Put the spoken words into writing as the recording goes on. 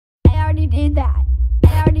did that.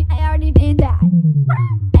 I already did that.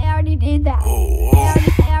 I already did that.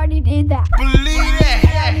 I already did that. Believe that.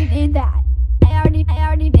 I already did that. I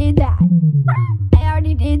already did that. I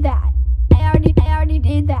already did that. I already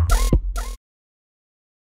did that.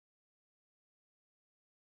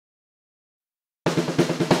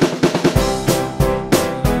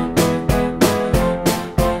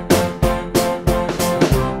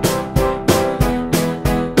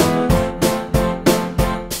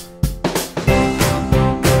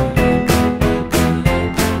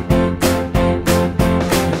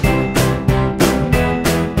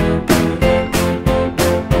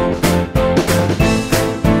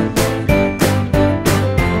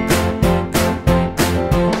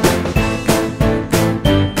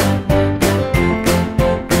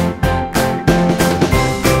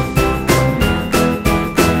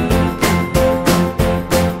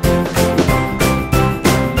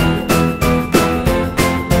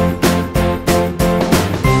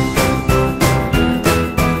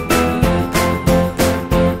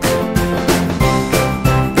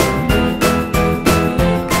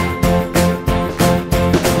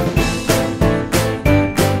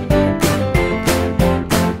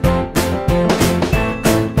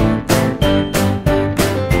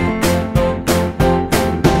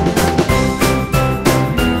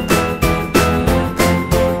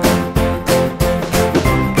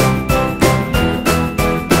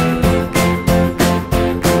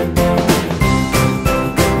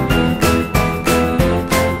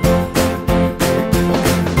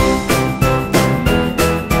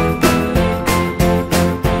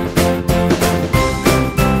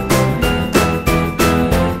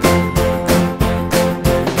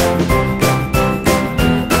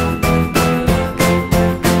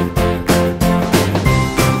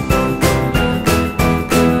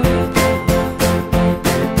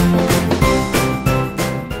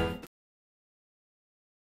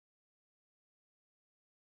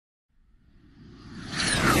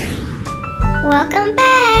 Welcome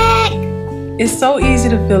back! It's so easy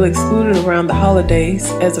to feel excluded around the holidays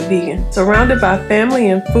as a vegan, surrounded by family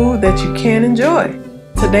and food that you can enjoy.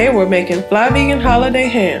 Today we're making flyvegan holiday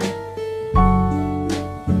ham.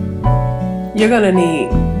 You're gonna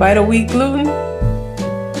need Vita wheat gluten,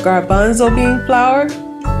 garbanzo bean flour,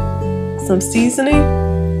 some seasoning,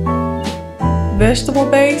 vegetable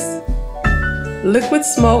base, liquid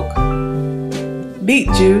smoke, beet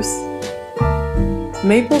juice,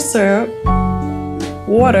 maple syrup,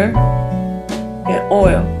 water, and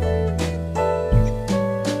oil.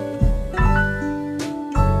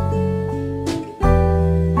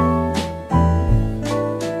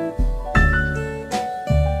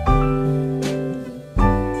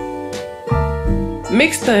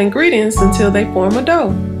 Mix the ingredients until they form a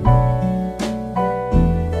dough.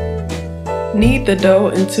 Knead the dough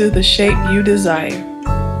into the shape you desire.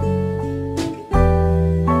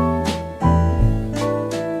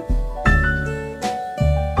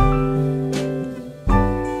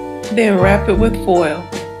 Then wrap it with foil.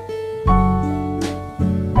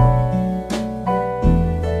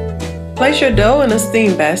 Place your dough in a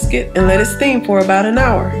steam basket and let it steam for about an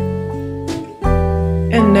hour.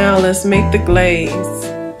 And now let's make the glaze.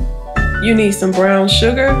 You need some brown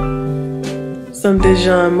sugar, some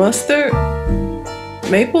Dijon mustard,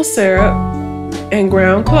 maple syrup, and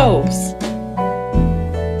ground cloves.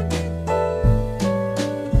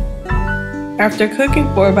 After cooking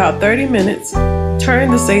for about 30 minutes,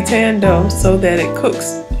 turn the seitan dough so that it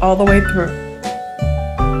cooks all the way through.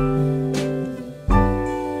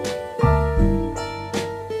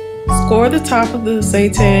 Score the top of the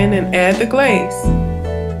seitan and add the glaze.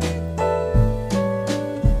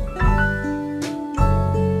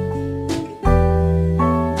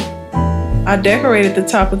 I decorated the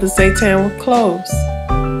top of the seitan with cloves.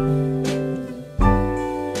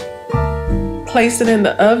 Place it in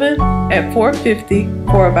the oven at 450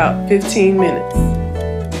 for about 15 minutes.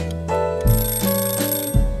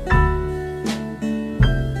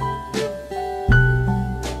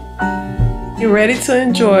 You're ready to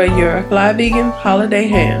enjoy your flyvegan holiday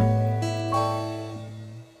ham.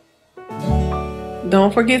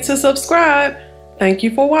 Don't forget to subscribe. Thank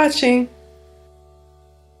you for watching.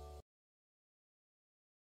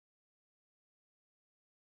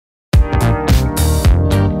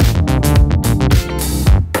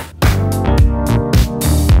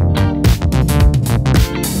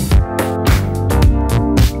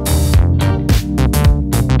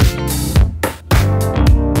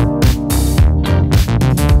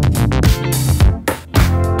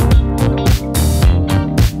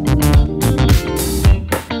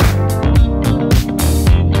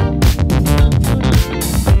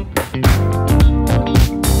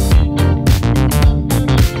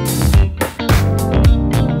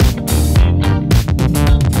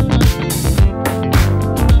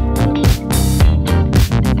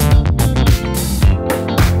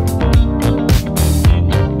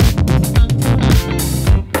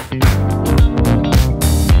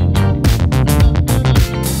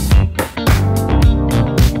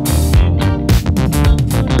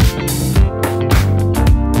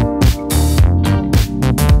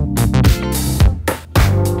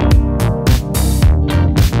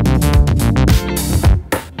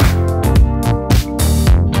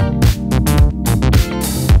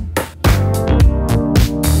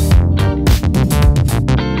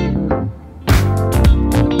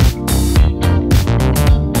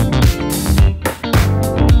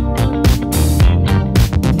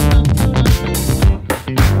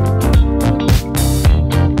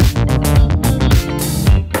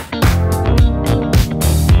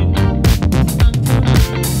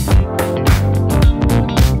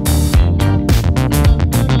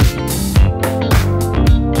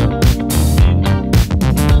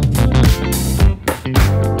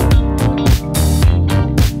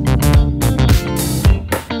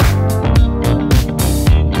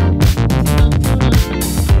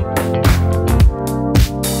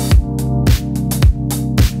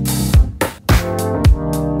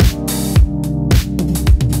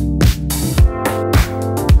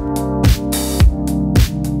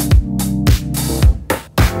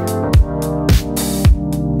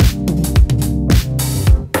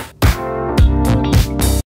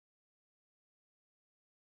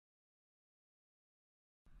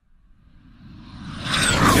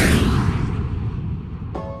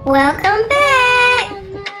 Welcome back!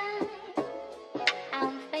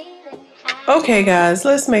 Okay guys,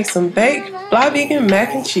 let's make some baked flyvegan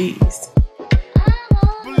mac and cheese.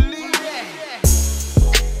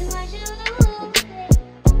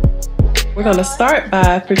 We're going to start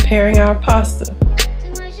by preparing our pasta.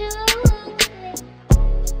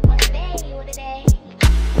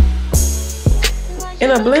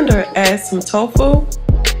 In a blender, add some tofu,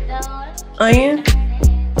 onion,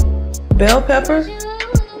 bell pepper,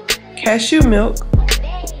 cashew milk,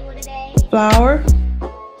 flour,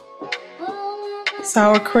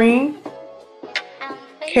 sour cream,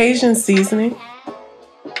 Cajun seasoning,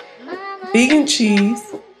 vegan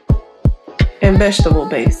cheese, and vegetable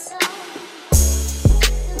base.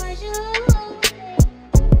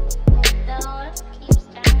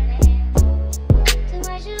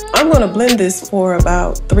 I'm going to blend this for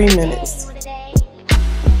about 3 minutes.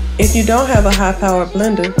 If you don't have a high-powered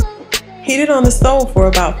blender, heat it on the stove for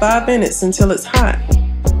about 5 minutes until it's hot.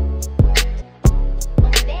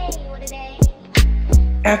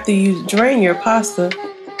 After you drain your pasta,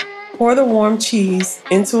 pour the warm cheese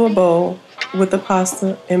into a bowl with the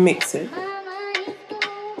pasta and mix it.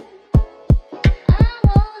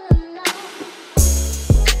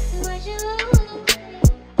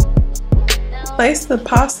 Place the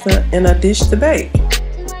pasta in a dish to bake.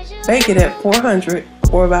 Bake it at 400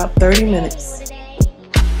 for about 30 minutes.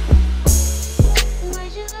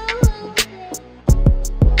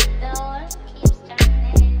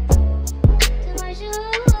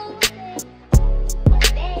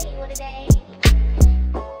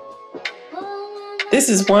 This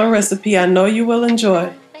is one recipe I know you will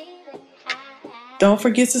enjoy. Don't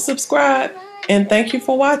forget to subscribe, and thank you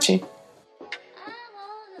for watching.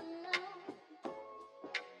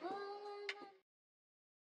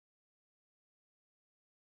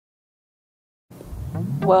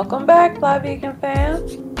 Welcome back, Flyvegan fam.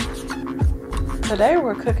 Today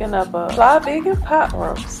we're cooking up a Flyvegan pot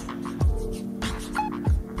roast.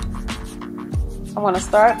 I want to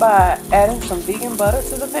start by adding some vegan butter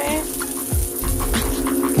to the pan.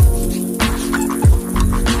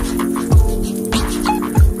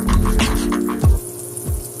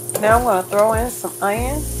 Now I'm going to throw in some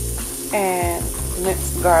onion and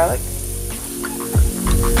minced garlic.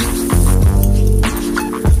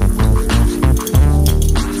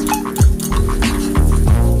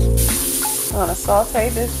 I'm going to saute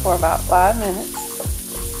this for about 5 minutes.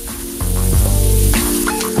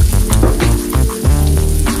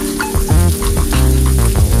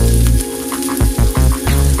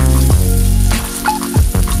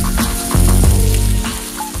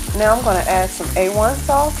 Now I'm going to add some A1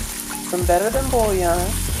 sauce, some Better Than bouillon,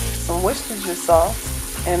 some Worcestershire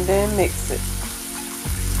sauce, and then mix it.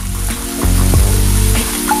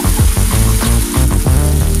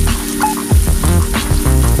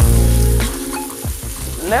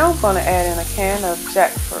 Now I'm going to add in a can of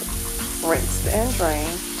jackfruit, rinsed and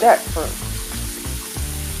drained jackfruit.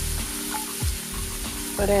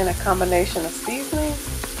 Put in a combination of seasonings.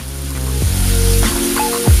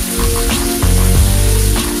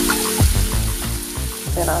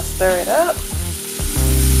 Then I'll stir it up.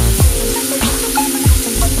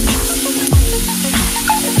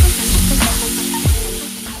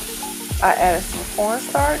 I added some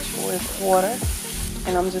cornstarch with water,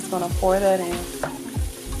 and I'm just going to pour that in.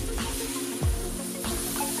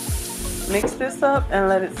 Mix this up and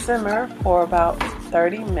let it simmer for about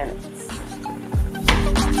 30 minutes.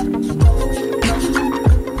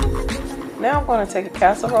 Now I'm going to take a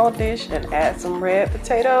casserole dish and add some red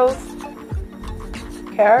potatoes,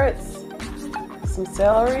 carrots, some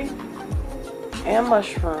celery, and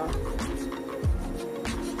mushroom.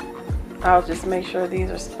 I'll just make sure these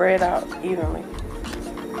are spread out evenly.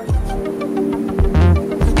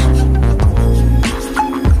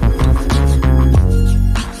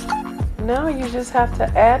 Now you just have to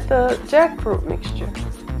add the jackfruit mixture.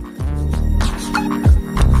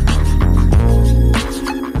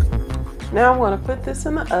 Now I'm going to put this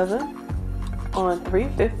in the oven on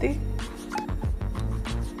 350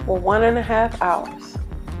 for 1.5 hours.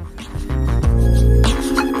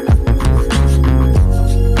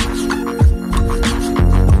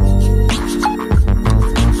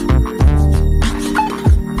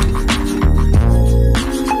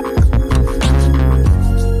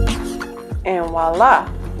 And voila,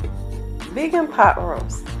 vegan pot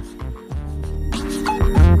roast.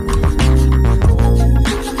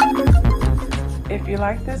 If you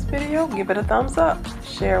like this video, give it a thumbs up,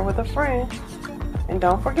 share with a friend, and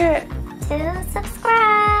don't forget To subscribe.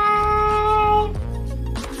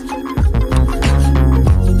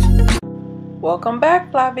 Welcome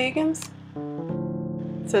back, Flyvegans.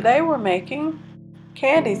 Today we're making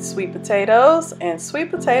candied sweet potatoes and sweet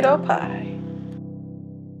potato pie.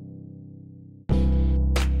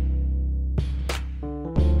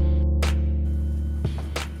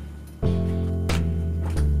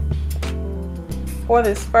 For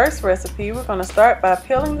this first recipe, we're going to start by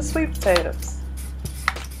peeling the sweet potatoes.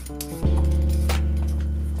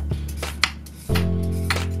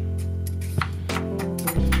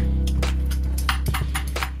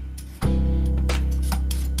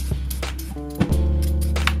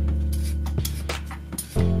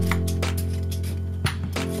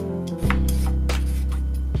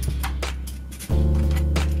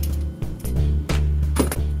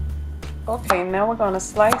 Okay, now we're going to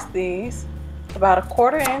slice these about a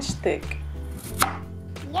 1/4 inch thick.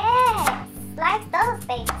 Yes! Slice those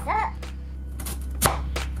babies up.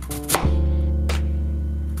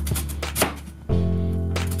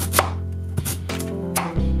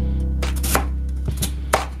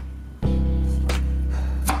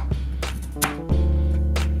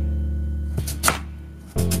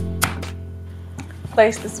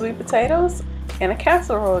 Place the sweet potatoes in a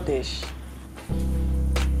casserole dish.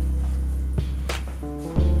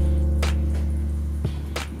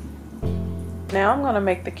 Now I'm going to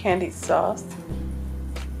make the candied sauce.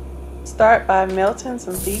 Start by melting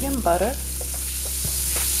some vegan butter.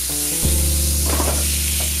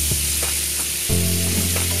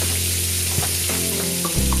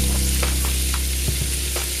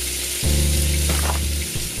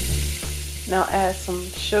 Now add some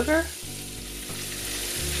sugar,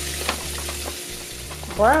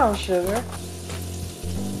 brown sugar,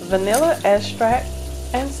 vanilla extract,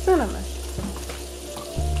 and cinnamon.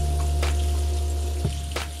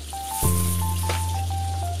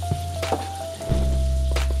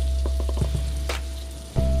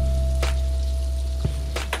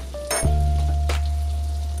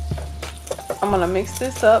 I'm going to mix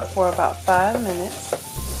this up for about 5 minutes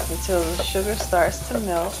until the sugar starts to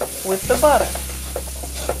melt with the butter.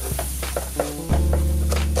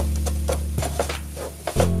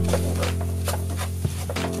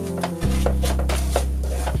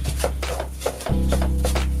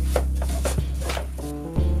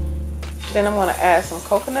 Then I'm going to add some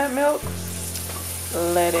coconut milk,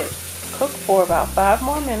 let it cook for about 5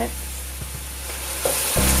 more minutes.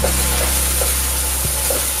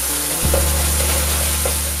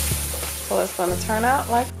 So it's going to turn out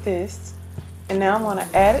like this. And now I'm going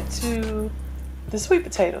to add it to the sweet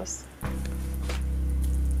potatoes.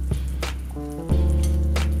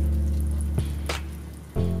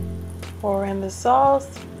 Pour in the sauce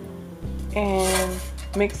and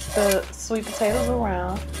mix the sweet potatoes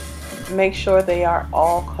around. Make sure they are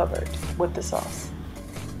all covered with the sauce.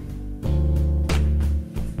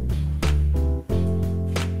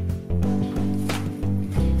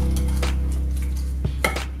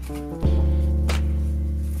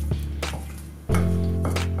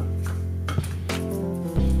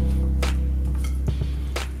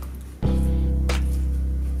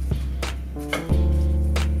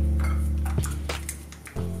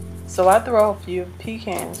 So I throw a few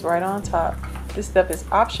pecans right on top. This step is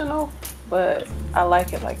optional, but I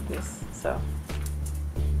like it like this. So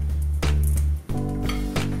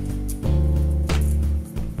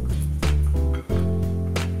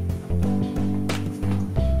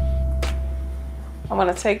I'm going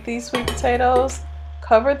to take these sweet potatoes,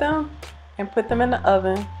 cover them, and put them in the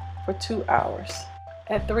oven for 2 hours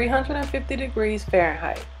at 350 degrees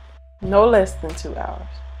Fahrenheit, no less than 2 hours.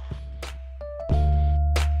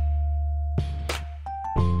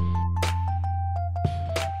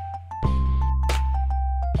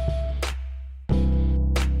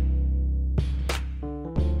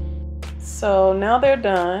 So now they're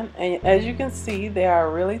done, and as you can see, they are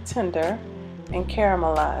really tender and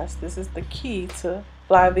caramelized. This is the key to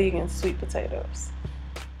flyvegan sweet potatoes.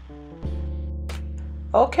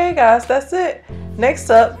 Okay guys, that's it. Next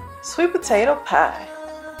up, sweet potato pie.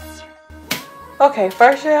 Okay,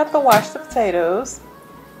 first you have to wash the potatoes,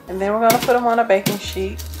 and then we're going to put them on a baking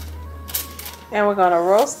sheet, and we're going to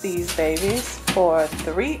roast these babies for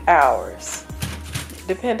 3 hours.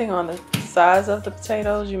 Depending on the size of the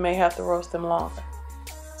potatoes, you may have to roast them longer.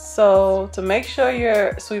 So to make sure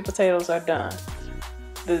your sweet potatoes are done,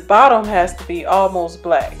 the bottom has to be almost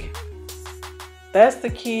black. That's the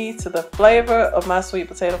key to the flavor of my sweet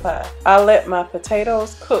potato pie. I let my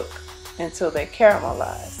potatoes cook until they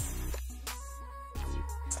caramelize.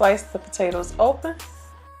 Slice the potatoes open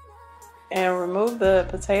and remove the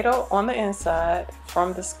potato on the inside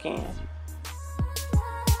from the skin.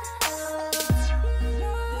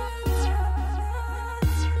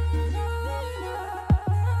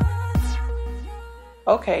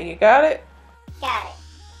 Okay, you got it? Got it.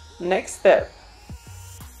 Next step,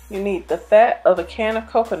 You need the fat of a can of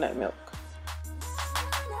coconut milk.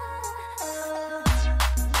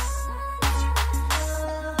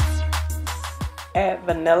 Add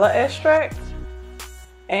vanilla extract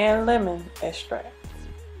and lemon extract.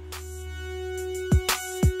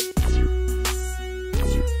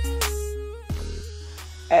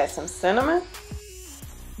 Add some cinnamon,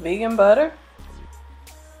 vegan butter,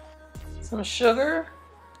 some sugar.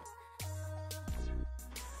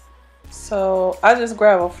 So I just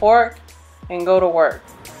grab a fork and go to work.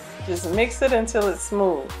 Just mix it until it's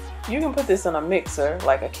smooth. You can put this in a mixer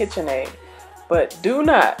like a KitchenAid, but do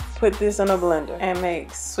not put this in a blender and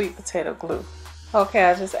make sweet potato glue. Okay,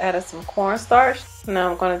 I just added some cornstarch.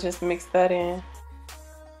 Now I'm gonna just mix that in.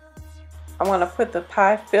 I'm gonna put the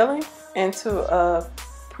pie filling into a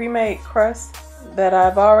pre-made crust that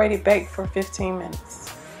I've already baked for 15 minutes.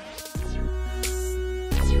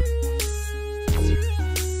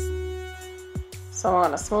 So I'm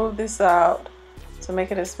gonna smooth this out to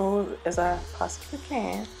make it as smooth as I possibly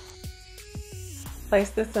can.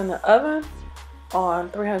 Place this in the oven on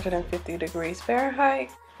 350 degrees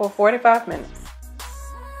Fahrenheit for 45 minutes.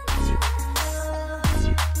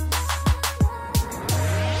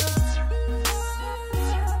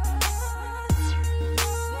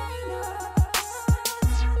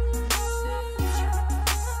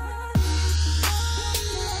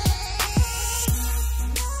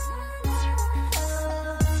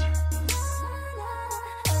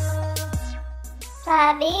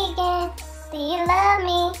 Flyvegan, do you love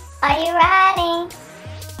me? Are you riding?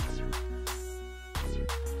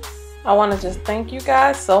 I want to just thank you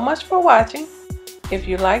guys so much for watching. If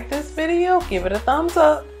you like this video, give it a thumbs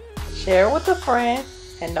up, share it with a friend,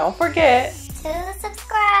 and don't forget To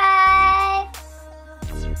subscribe.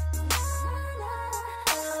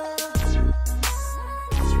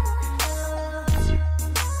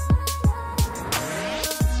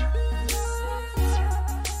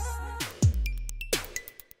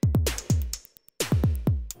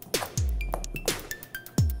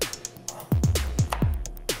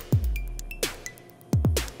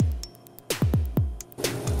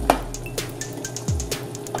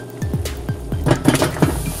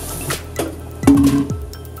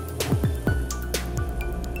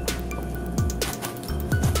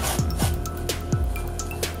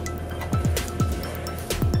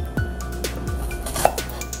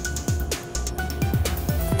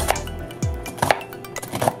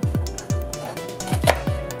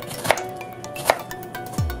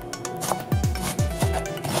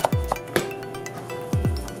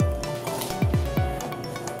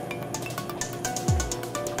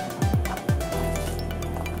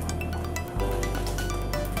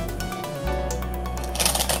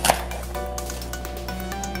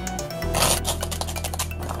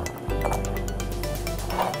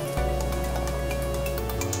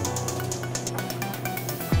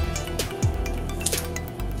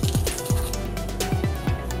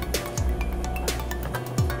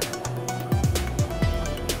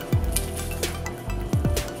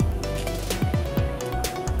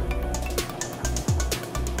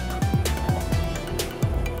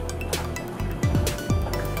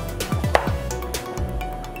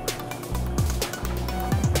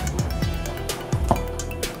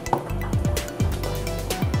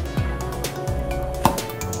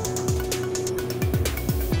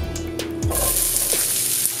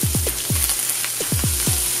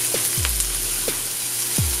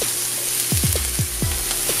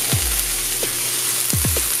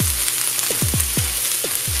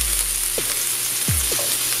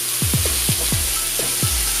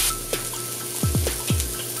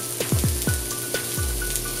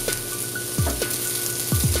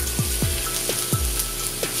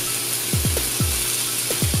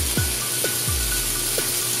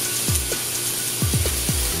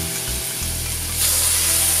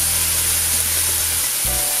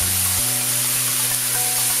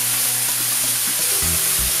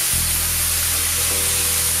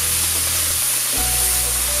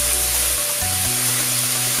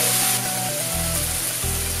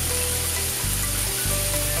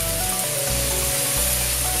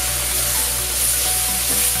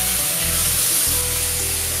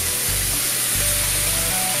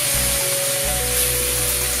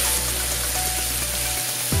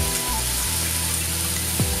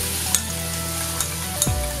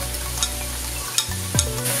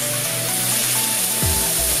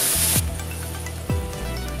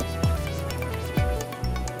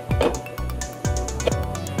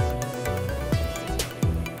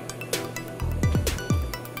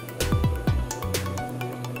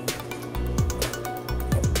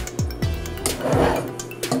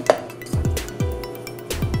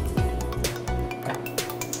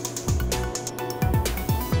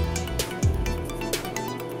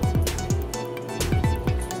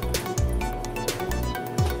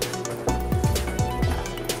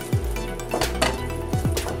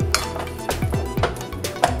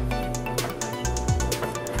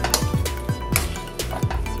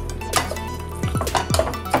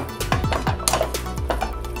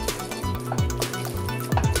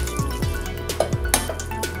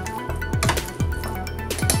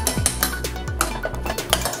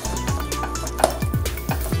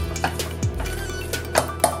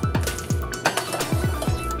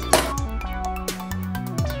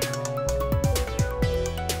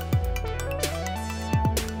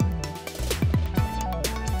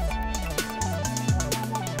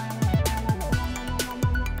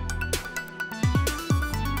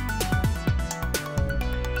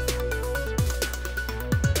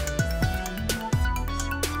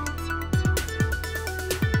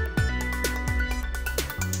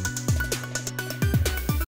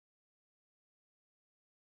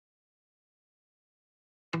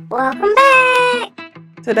 Welcome back!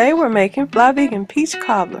 Today we're making flyvegan peach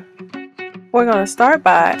cobbler. We're going to start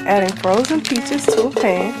by adding frozen peaches to a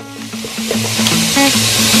pan.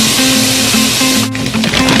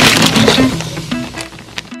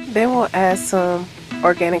 Then we'll add some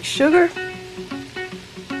organic sugar,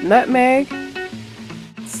 nutmeg,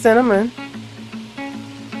 cinnamon,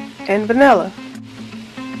 and vanilla.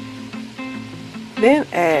 Then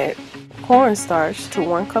add cornstarch to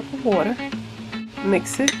 1 cup of water.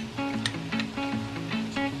 Mix it.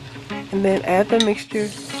 And then add the mixture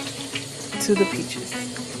to the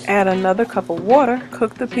peaches. Add another cup of water.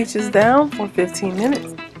 Cook the peaches down for 15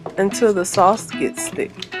 minutes until the sauce gets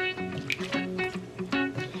thick.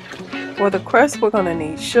 For the crust, we're going to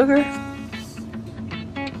need sugar,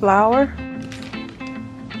 flour,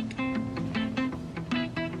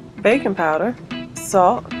 baking powder,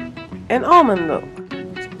 salt, and almond milk.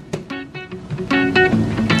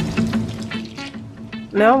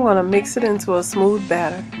 Now I'm going to mix it into a smooth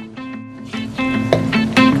batter.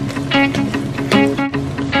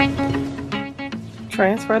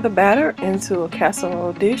 Transfer the batter into a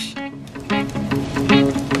casserole dish.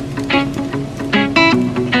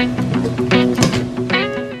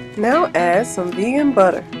 Now add some vegan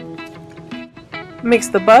butter. Mix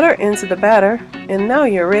the butter into the batter, and now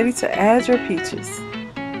you're ready to add your peaches.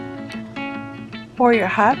 Pour your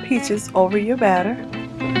hot peaches over your batter.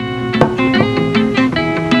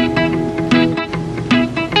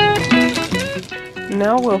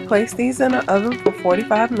 Now we'll place these in the oven for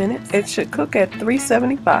 45 minutes. It should cook at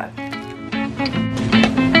 375.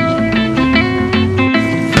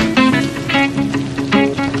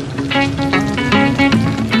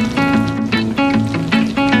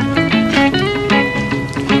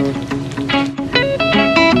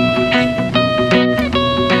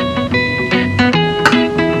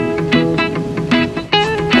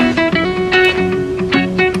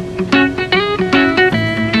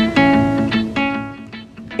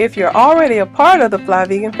 If you're already a part of the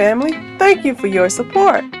flyvegan family, thank you for your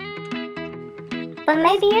support. But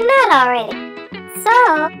maybe you're not already.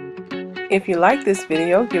 So, if you like this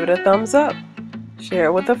video, give it a thumbs up. Share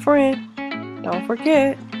it with a friend. Don't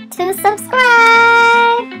forget to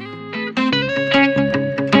subscribe.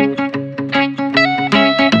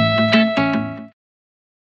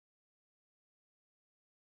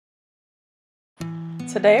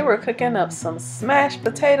 Today we're cooking up some smashed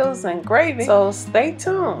potatoes and gravy, so stay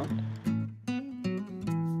tuned.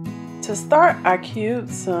 To start, I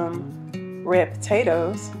cubed some red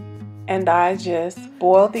potatoes, and I just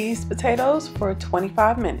boil these potatoes for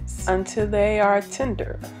 25 minutes until they are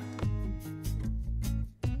tender.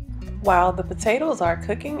 While the potatoes are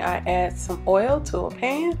cooking, I add some oil to a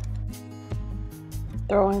pan,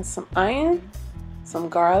 throw in some onion, some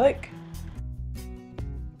garlic,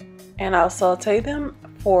 and I'll saute them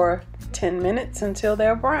for 10 minutes until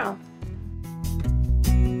they're brown.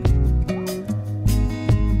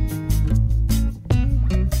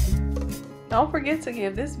 Don't forget to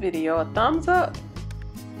give this video a thumbs up.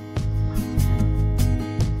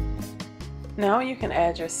 Now you can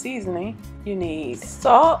add your seasoning. You need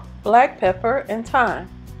salt, black pepper, and thyme.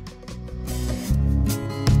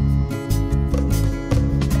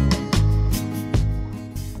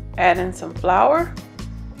 Add in some flour,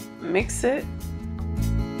 mix it.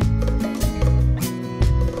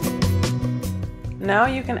 Now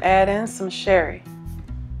you can add in some sherry.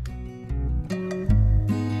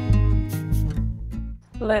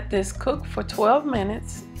 Let this cook for 12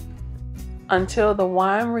 minutes until the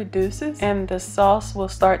wine reduces and the sauce will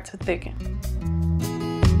start to thicken.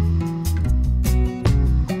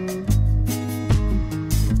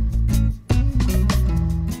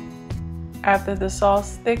 After the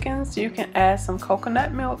sauce thickens, you can add some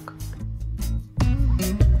coconut milk.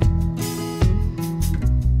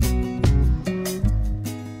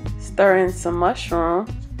 Stir in some mushroom.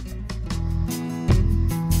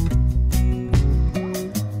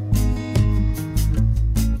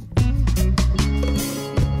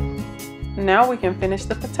 Now we can finish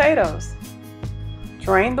the potatoes.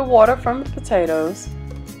 Drain the water from the potatoes,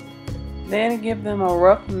 then give them a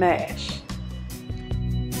rough mash.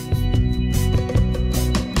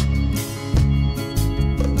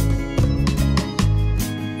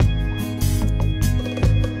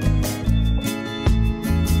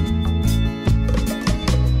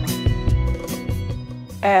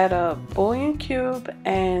 Add a bouillon cube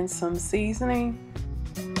and some seasoning.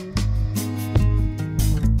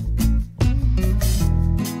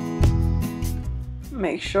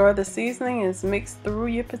 Make sure the seasoning is mixed through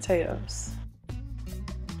your potatoes.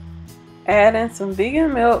 Add in some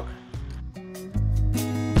vegan milk.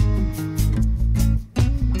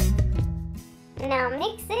 Now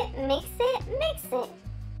mix it. Mix it, mix it.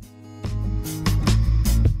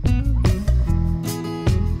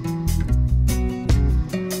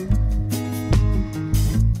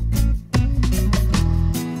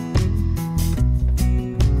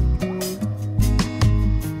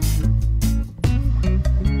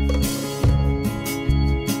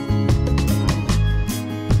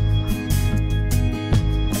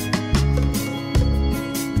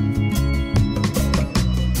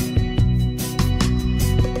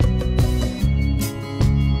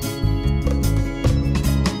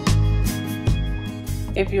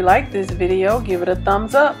 If you like this video, give it a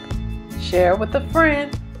thumbs up, share it with a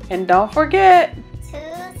friend, and don't forget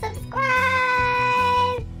To subscribe.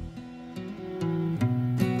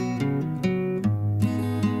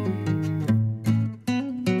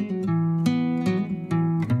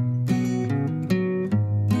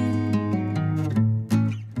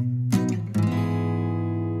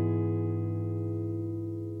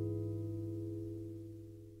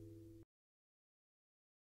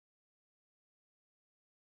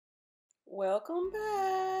 Welcome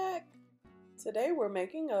back! Today we're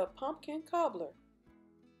making a pumpkin cobbler.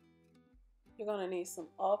 You're going to need some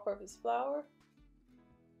all-purpose flour,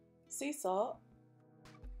 sea salt,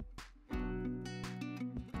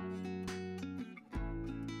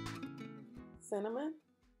 cinnamon,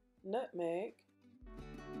 nutmeg,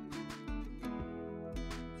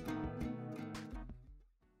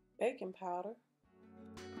 baking powder,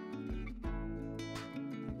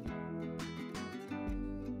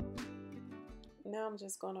 now I'm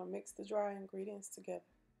just going to mix the dry ingredients together.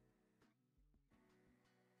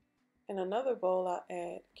 In another bowl, I'll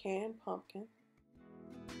add canned pumpkin,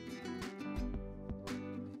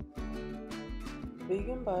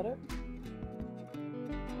 vegan butter,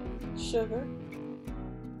 sugar,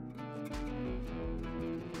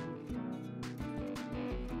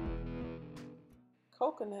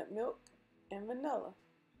 coconut milk, and vanilla.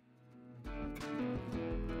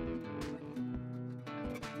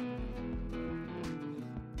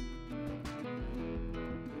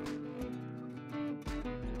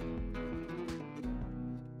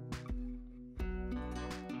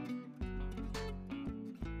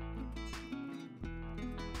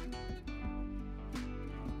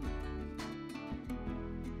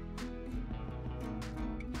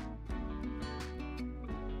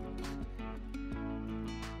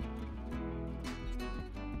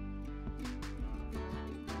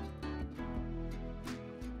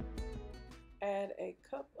 Add a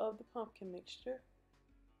cup of the pumpkin mixture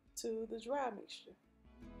to the dry mixture.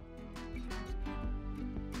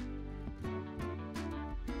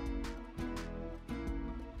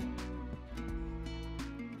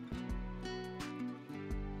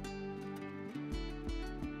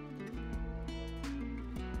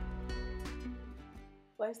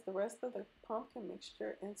 Place the rest of the pumpkin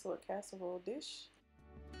mixture into a casserole dish.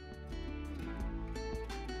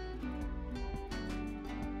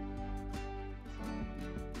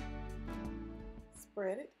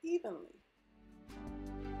 Spread it evenly.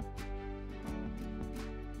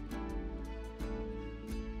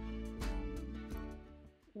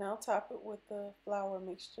 Now top it with the flour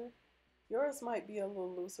mixture. Yours might be a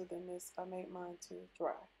little looser than this. I made mine too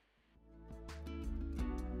dry.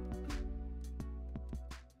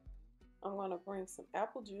 I'm going to bring some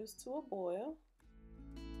apple juice to a boil.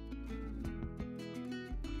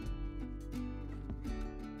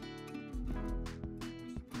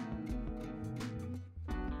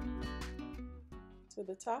 To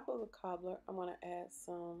the top of the cobbler, I'm going to add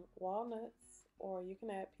some walnuts, or you can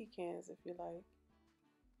add pecans if you like,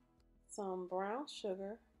 some brown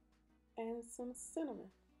sugar, and some cinnamon.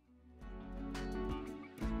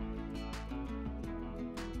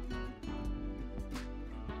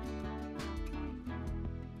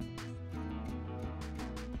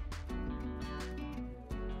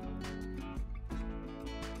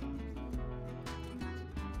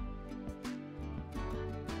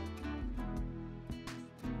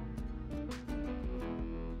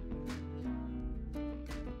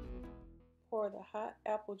 Pour the hot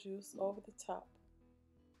apple juice over the top.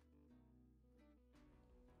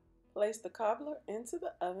 Place the cobbler into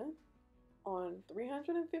the oven on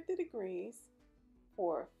 350 degrees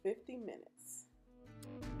for 50 minutes.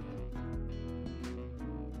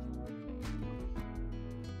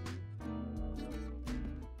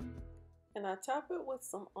 And I top it with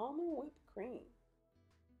some almond whipped cream.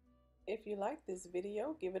 If you like this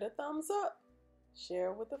video, give it a thumbs up,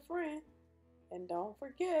 share it with a friend, and don't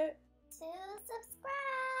forget To subscribe.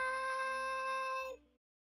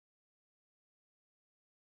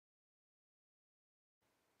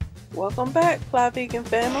 Welcome back, Fly Vegan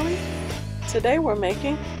family. Today we're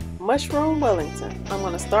making mushroom Wellington. I'm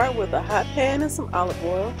going to start with a hot pan and some olive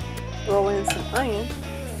oil. Throw in some onion.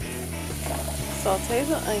 Saute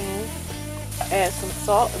the onion. Add some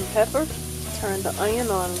salt and pepper. Turn the onion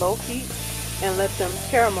on low heat and let them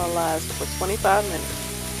caramelize for 25 minutes.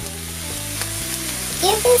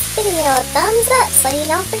 Give this video a thumbs up so you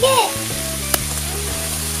don't forget.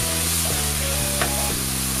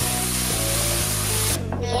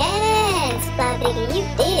 Yes, Flyvegan, you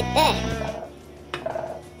did that.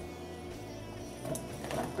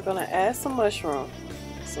 We're going to add some mushroom,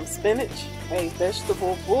 some spinach, a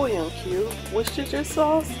vegetable bouillon cube, Worcestershire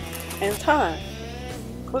sauce, and thyme.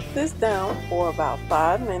 Cook this down for about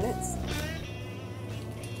 5 minutes.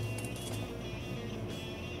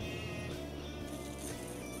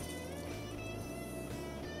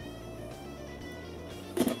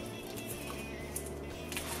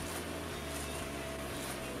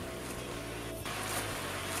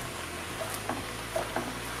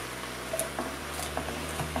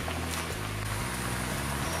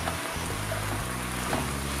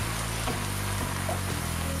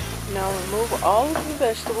 Now remove all of the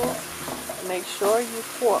vegetables. Make sure you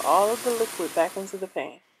pour all of the liquid back into the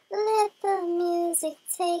pan. Let the music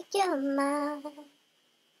take your mind.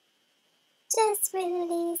 Just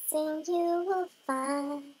releasing, you will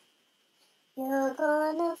find you're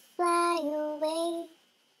gonna fly away.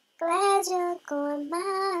 Glad you're going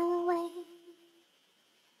my way.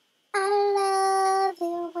 I love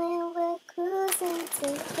you when we're cruising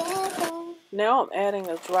together. Now I'm adding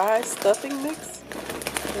a dry stuffing mix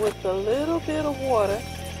with a little bit of water.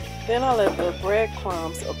 Then I let the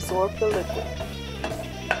breadcrumbs absorb the liquid.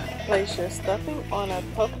 Place your stuffing on a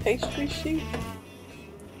puff pastry sheet.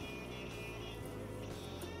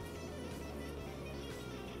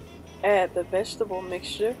 Add the vegetable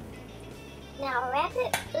mixture. Now wrap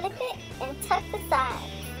it, flip it, and tuck the sides.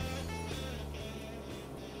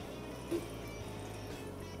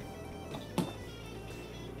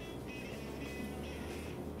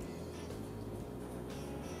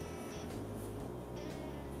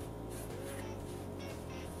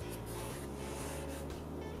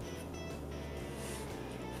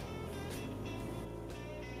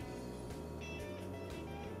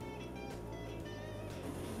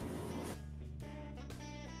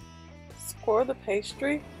 Score the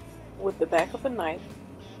pastry with the back of a knife.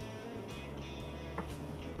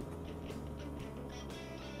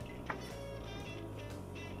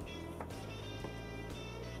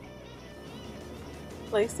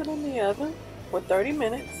 Place it in the oven for 30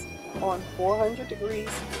 minutes on 400 degrees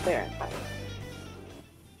Fahrenheit.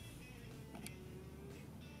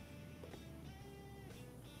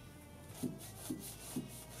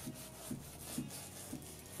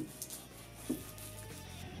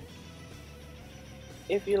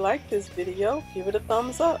 If you like this video, give it a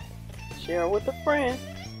thumbs up, share it with a friend,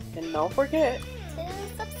 and don't forget to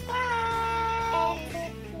subscribe. And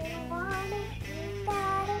if you want it, you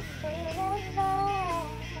gotta put it there.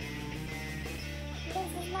 This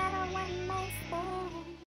is not a one-night stand.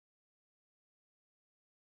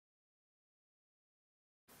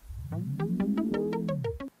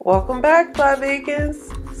 Welcome back,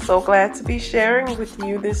 Flyvegans. So glad to be sharing with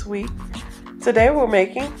you this week. Today we're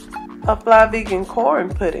making a Flyvegan corn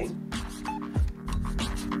pudding.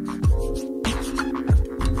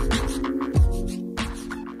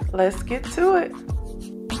 Let's get to it.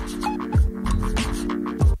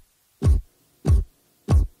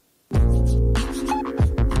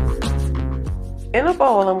 In a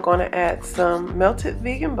bowl, I'm going to add some melted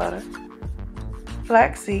vegan butter,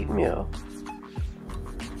 flaxseed meal,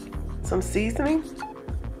 some seasoning,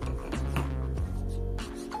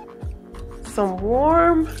 some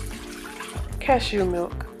warm cashew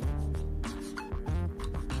milk,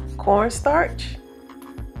 cornstarch,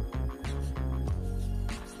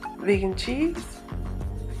 vegan cheese,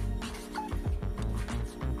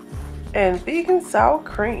 and vegan sour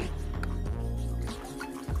cream.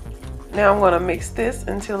 Now I'm going to mix this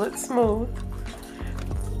until it's smooth.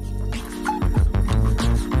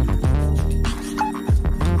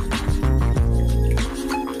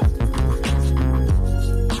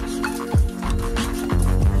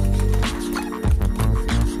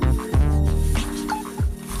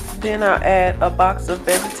 Then I'll add a box of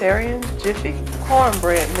vegetarian Jiffy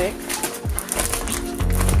cornbread mix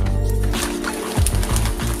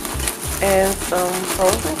and some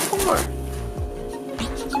frozen corn.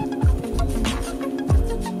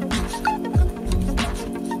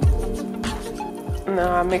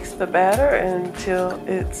 Now I mix the batter until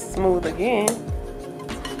it's smooth again.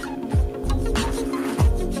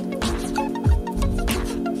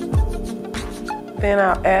 Then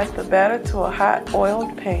I'll add the batter to a hot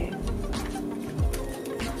oiled pan.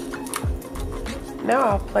 Now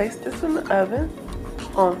I'll place this in the oven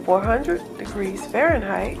on 400 degrees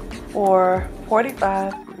Fahrenheit for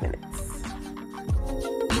 45 minutes.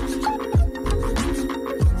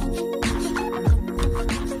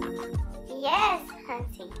 Yes,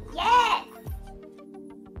 Hunty, yes!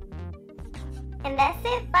 And that's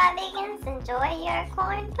it, Fly Vegans. Enjoy your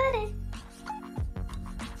corn pudding.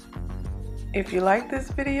 If you like this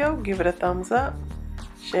video, give it a thumbs up,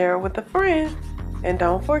 share it with a friend, and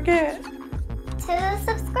don't forget To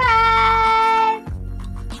subscribe!